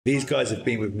These guys have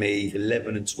been with me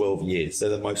 11 and 12 years. They're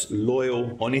the most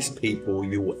loyal, honest people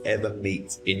you will ever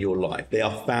meet in your life. They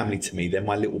are family to me. They're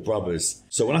my little brothers.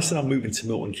 So when I said I'm moving to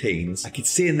Milton Keynes, I could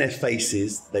see in their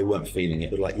faces they weren't feeling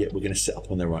it. They're like, yeah, we're going to set up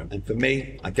on their own. And for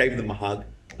me, I gave them a hug.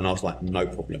 And I was like, no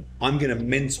problem. I'm going to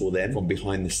mentor them from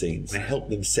behind the scenes and help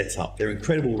them set up. They're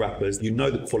incredible rappers. You know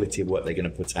the quality of work they're going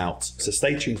to put out. So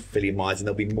stay tuned for Yiannimize, and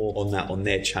there'll be more on that on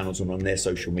their channels and on their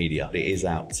social media. It is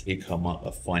out. You come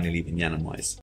up, finally leaving Yiannimize.